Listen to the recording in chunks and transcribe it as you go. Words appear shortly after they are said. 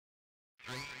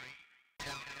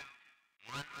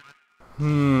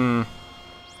A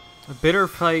bitter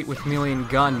fight with Million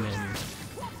Gunmen.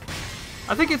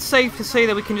 I think it's safe to say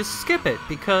that we can just skip it,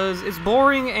 because it's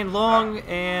boring and long,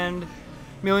 and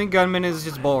Million Gunmen is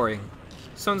just boring.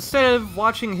 So instead of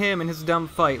watching him and his dumb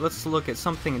fight, let's look at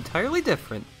something entirely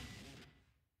different.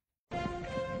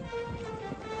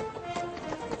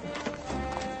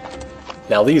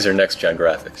 Now these are next-gen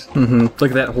graphics.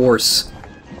 Look at that horse.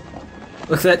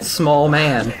 Look at that small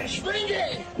man.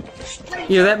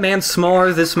 That man's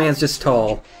smaller, this man's just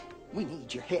tall. We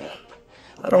need your help.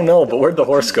 I don't know, but where'd the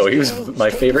horse go? He was my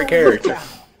favorite character.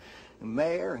 The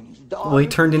mayor and his daughter. Well, he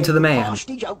turned into the man.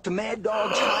 Hostage out to Mad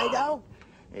Dog's hideout.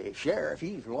 Sheriff,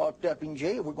 he's locked up in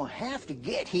jail. We're gonna have to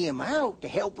get him out to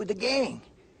help with the gang.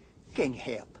 Can you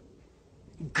help?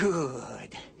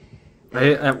 Good.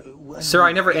 Sir,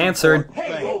 I never answered.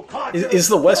 Is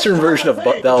the Western version of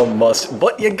 "But thou must,"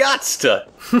 but you gots to.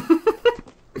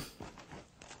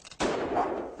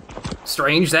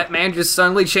 Strange, that man just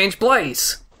suddenly changed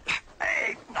place.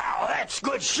 Hey, now that's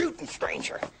good shooting,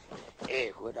 stranger.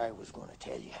 What I was gonna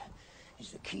tell you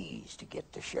is the keys to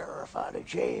get the sheriff out of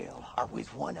jail are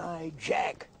with One-Eyed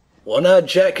Jack. One-Eyed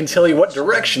Jack can tell you what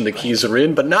direction the keys are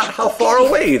in, but not how far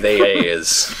away they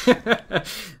is.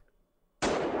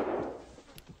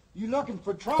 You looking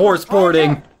for trouble? Horse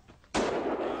boarding.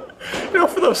 You know,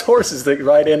 for those horses that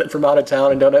ride in from out of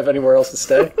town and don't have anywhere else to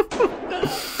stay.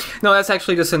 No, that's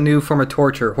actually just a new form of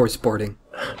torture, horse boarding.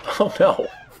 Oh no.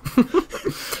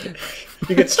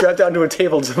 You get strapped down to a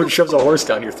table and someone shoves a horse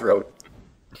down your throat.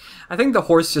 I think the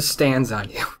horse just stands on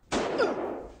you.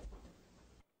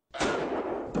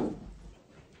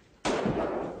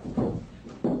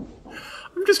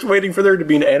 I'm just waiting for there to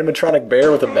be an animatronic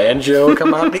bear with a banjo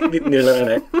come out.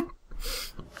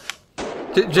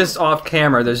 Just off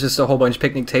camera, there's just a whole bunch of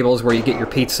picnic tables where you get your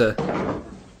pizza.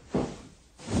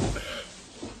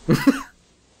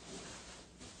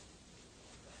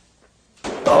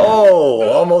 Oh,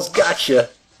 almost gotcha.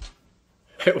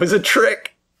 It was a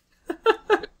trick.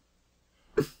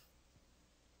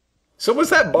 So was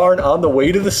that barn on the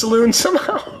way to the saloon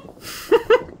somehow?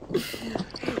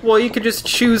 Well, you could just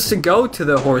choose to go to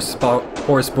the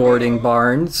horse boarding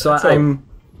barn, so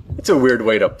It's a weird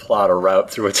way to plot a route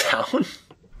through a town.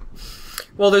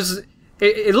 Well,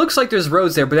 it looks like there's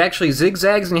roads there, but it actually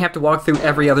zigzags, and you have to walk through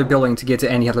every other building to get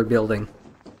to any other building.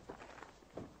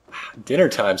 Dinner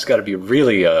time's got to be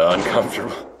really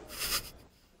uncomfortable.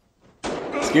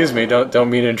 Excuse me, don't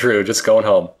mean to intrude. Just going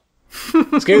home.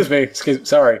 Excuse me.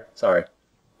 Sorry.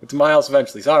 Get to my house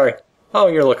eventually. Sorry. Oh,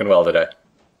 you're looking well today.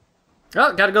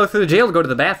 Oh, gotta go through the jail to go to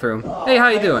the bathroom. Hey, how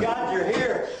you doing? God, you're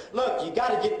here. Look, you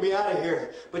gotta get me out of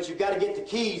here, but you gotta get the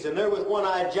keys, and they're with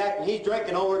One-Eyed Jack, and he's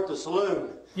drinking over at the saloon.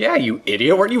 Yeah, you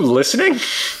idiot. Weren't you listening?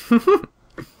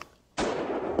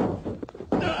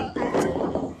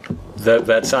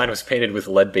 That sign was painted with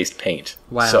lead-based paint.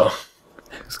 Wow. So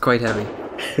It's quite heavy.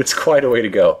 it's quite a way to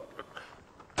go.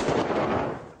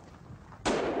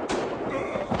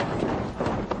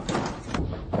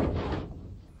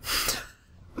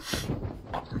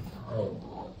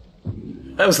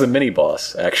 That was the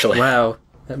mini-boss, actually. Wow,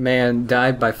 that man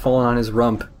died by falling on his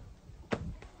rump.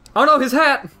 Oh no, his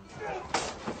hat!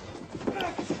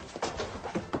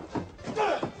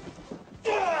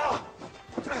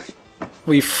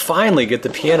 We finally get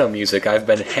the piano music I've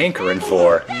been hankering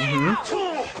for.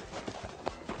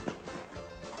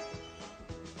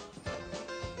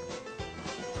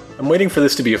 I'm waiting for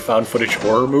this to be a found-footage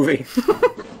horror movie.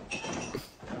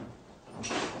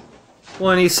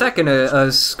 Well, any second,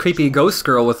 a creepy ghost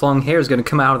girl with long hair is going to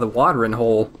come out of the watering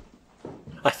hole.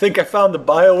 I think I found the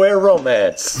BioWare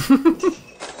romance.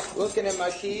 Looking at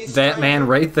my keys? That man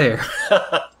right there.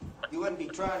 You wouldn't be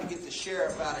trying to get the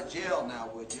sheriff out of jail now,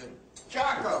 would you?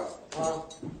 Jocko!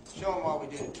 Show him what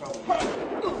we did in trouble.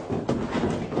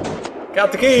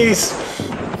 Got the keys!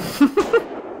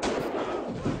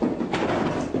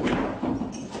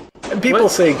 And people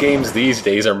say games these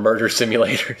days are murder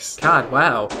simulators. God,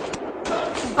 wow.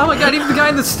 Oh my god, even the guy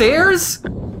in the stairs?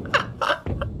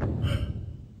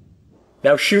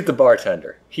 Now shoot the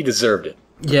bartender. He deserved it.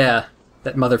 Yeah,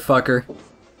 that motherfucker.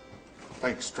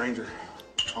 Thanks, stranger.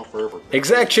 I'll forever.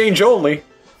 Exact change only.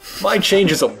 My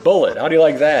change is a bullet. How do you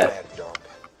like that? Bad dog.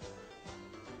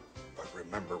 But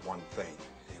remember one thing.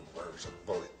 He wears a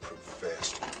bulletproof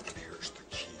vest. Here's the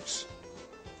keys.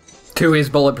 To his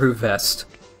bulletproof vest.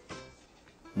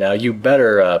 Now you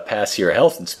better pass your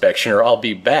health inspection or I'll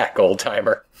be back,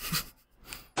 old-timer.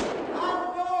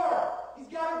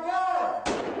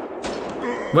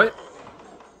 What?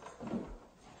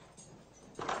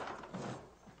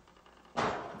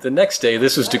 The next day,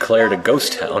 this was declared a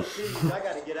ghost town. I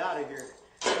gotta get out of here.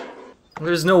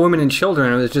 There's no women and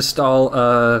children. It was just all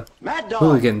Mad Dog,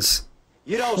 hooligans.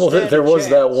 you don't Well, stand there a was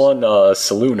that chance. one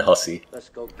saloon hussy. Let's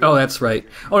go. Oh, that's right.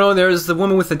 Oh no, there's the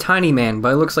woman with the tiny man,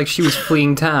 but it looks like she was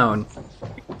fleeing town.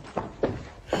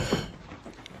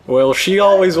 Well, she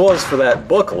always was for that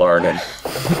book learning.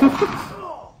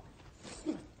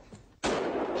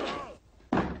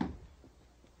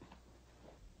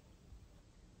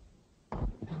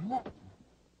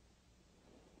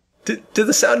 Do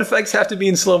the sound effects have to be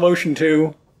in slow motion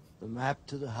too? The map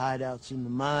to the hideout's in the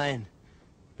mine,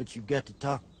 but you've got to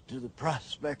talk to the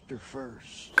prospector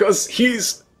first. 'Cause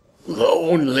he's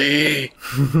lonely.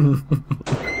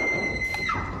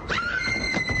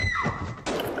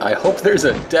 I hope there's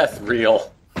a death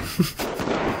reel. I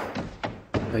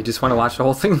just want to watch the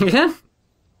whole thing again.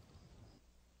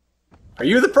 Are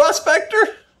you the prospector?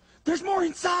 There's more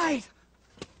inside.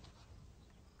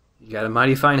 You got a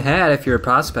mighty fine hat if you're a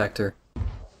prospector.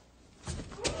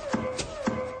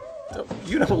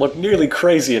 You don't look nearly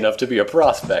crazy enough to be a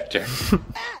prospector.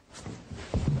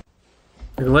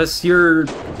 Unless your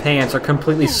pants are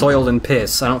completely soiled in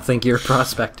piss, I don't think you're a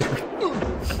prospector.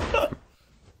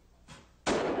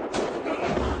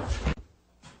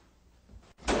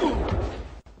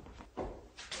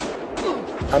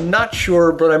 I'm not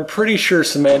sure, but I'm pretty sure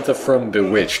Samantha from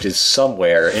Bewitched is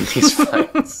somewhere in these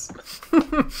fights.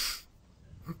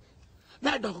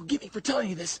 Mad Dog will get me for telling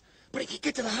you this, but if you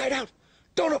get to the hideout,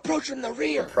 don't approach from the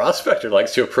rear. Prospector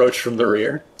likes to approach from the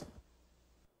rear.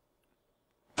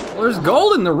 Well, there's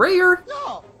gold in the rear.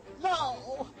 No,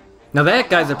 no, Now that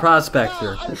guy's a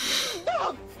prospector.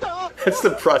 stop, stop. That's the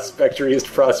prospectoriest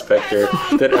prospector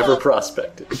that ever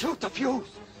prospected. Shoot the fuse.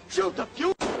 Shoot the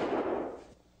fuse.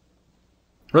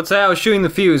 What's that? I was shooting the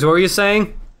fuse. What were you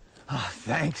saying? Ah,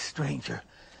 thanks, stranger.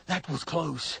 That was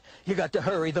close. You got to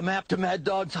hurry. The map to Mad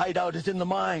Dog's hideout is in the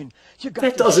mine. You got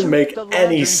That to doesn't shoot make the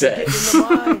any lanterns to get in sense. the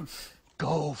mine.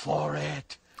 Go for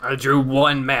it. I drew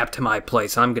one map to my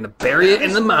place. I'm gonna bury it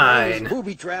in the mine.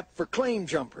 Booby trap for claim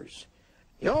jumpers.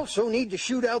 You also need to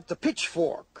shoot out the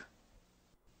pitchfork.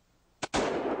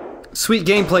 Sweet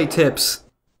gameplay tips.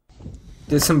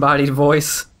 Disembodied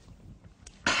voice.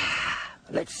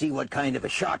 Let's see what kind of a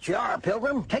shot you are,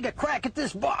 Pilgrim. Take a crack at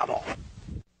this bottle.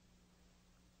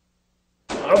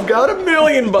 I've got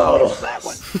 1,000,000 bottles. That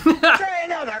one. Try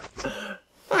another.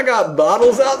 I got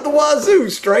bottles out the wazoo,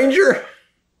 stranger.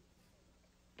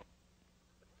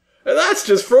 And that's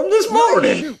just from this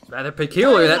morning. Rather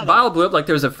peculiar. That bottle blew up like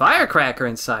there was a firecracker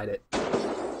inside it.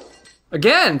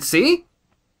 Again, see?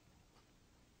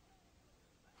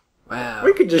 Wow.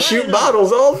 We could just shoot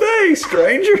bottles all day,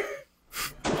 stranger.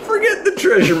 Forget the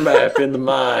treasure map in the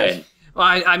mine.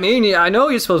 Well, I mean, I know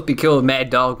you're supposed to be killing Mad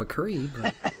Dog McCree,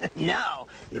 but Now.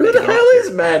 Who the hell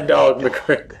is Mad Dog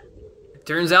McCrick?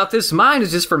 turns out this mine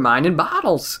is just for mining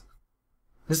bottles.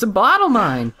 It's a bottle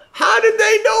mine. How did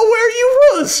they know where you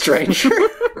was, stranger?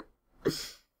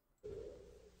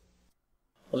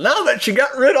 Well, now that you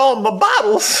got rid of all my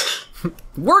bottles,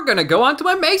 We're gonna go on to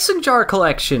my mason jar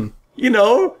collection. you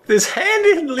know, this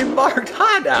handily marked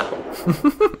hideout.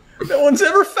 No one's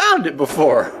ever found it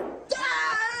before.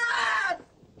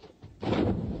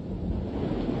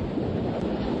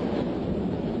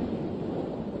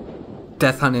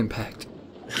 Death on impact.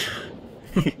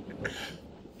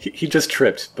 He just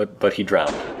tripped, but he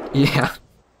drowned. Yeah.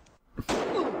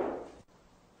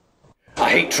 I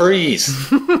hate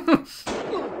trees.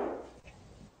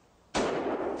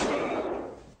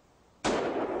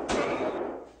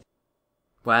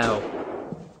 Wow.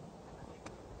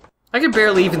 I can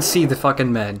barely even see the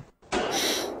fucking men.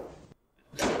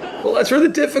 Well, that's where the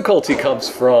difficulty comes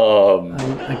from.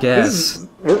 I guess.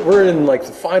 We're in, like,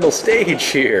 the final stage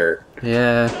here.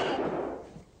 Yeah.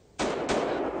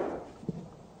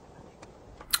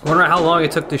 Wonder how long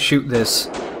it took to shoot this.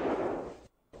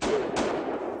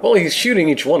 Well, he's shooting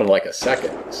each one in, like, a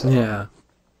second. So. Yeah.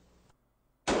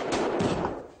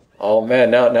 Oh, man,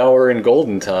 now we're in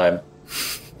golden time.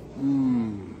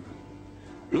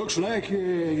 Looks like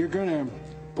you're gonna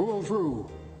pull through.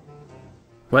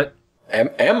 What?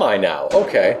 Am I now?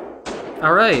 Okay.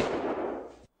 Alright.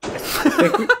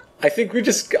 I think we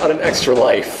just got an extra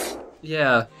life.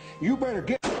 Yeah. You better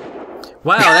get.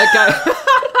 Wow, that guy...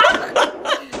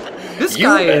 This You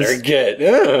guy better is... get.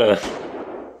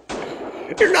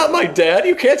 You're not my dad.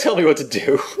 You can't tell me what to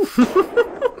do.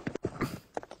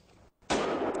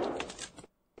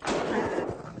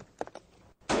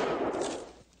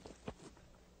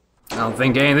 I don't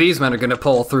think any of these men are gonna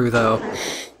pull through, though.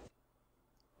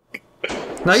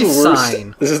 This Nice is the worst-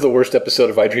 sign. This is the worst episode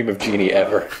of I Dream of Jeannie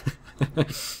ever.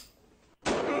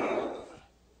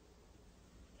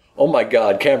 Oh my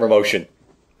god, camera motion.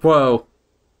 Whoa.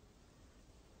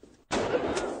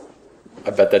 I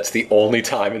bet that's the only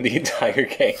time in the entire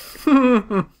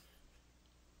game.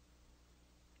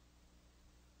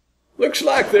 Looks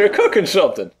like they're cooking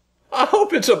something. I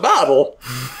hope it's a bottle.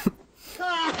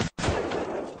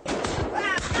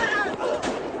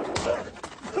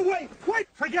 Wait!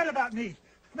 Forget about me.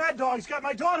 Mad Dog's got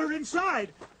my daughter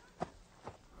inside.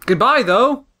 Goodbye,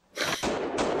 though.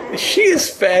 Is she as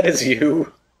fat as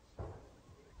you?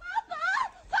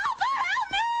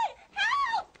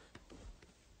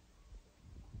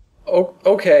 Oh,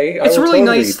 okay. It's really totally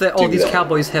nice that all do these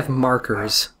cowboys have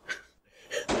markers.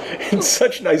 And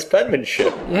such nice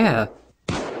penmanship. Yeah.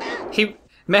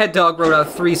 Mad Dog wrote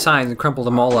out 3 signs and crumpled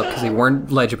them all up because they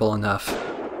weren't legible enough.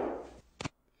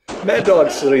 Mad Dog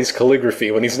studies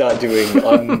calligraphy when he's not doing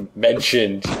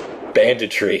unmentioned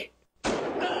banditry.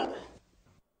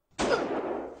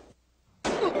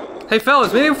 Hey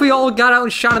fellas, maybe if we all got out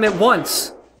and shot him at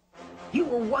once. You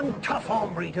were one tough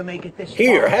hombre to make it this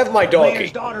Here, far. have my donkey.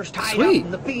 Mayor's daughter's tied Sweet. up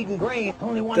in the feed and grain.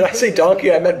 Only one Did I say thing donkey?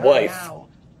 to I meant right wife. now.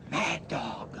 Mad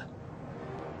Dog.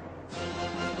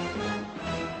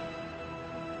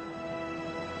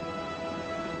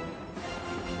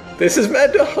 This is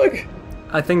Mad Dog?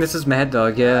 I think this is Mad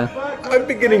Dog, yeah. I'm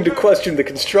beginning to question the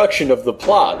construction of the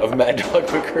plot of Mad Dog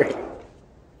McCree.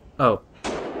 Oh.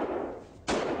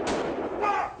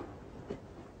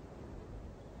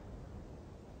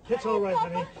 It's all right,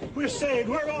 honey. We're saved.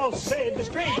 We're all saved. The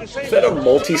stranger saved. Is that a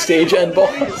multi-stage end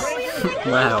boss?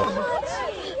 Wow.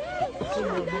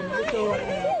 It's all right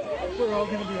now. We're all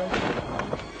gonna be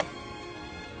okay.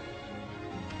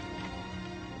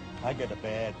 I got a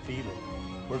bad feeling.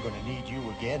 We're gonna need you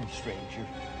again, stranger.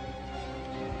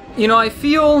 You know, I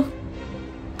feel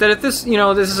that if this,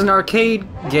 this is an arcade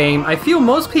game, I feel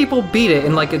most people beat it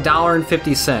in like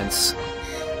 $1.50.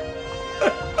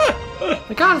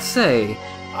 I gotta say.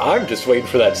 I'm just waiting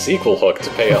for that sequel hook to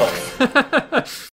pay off.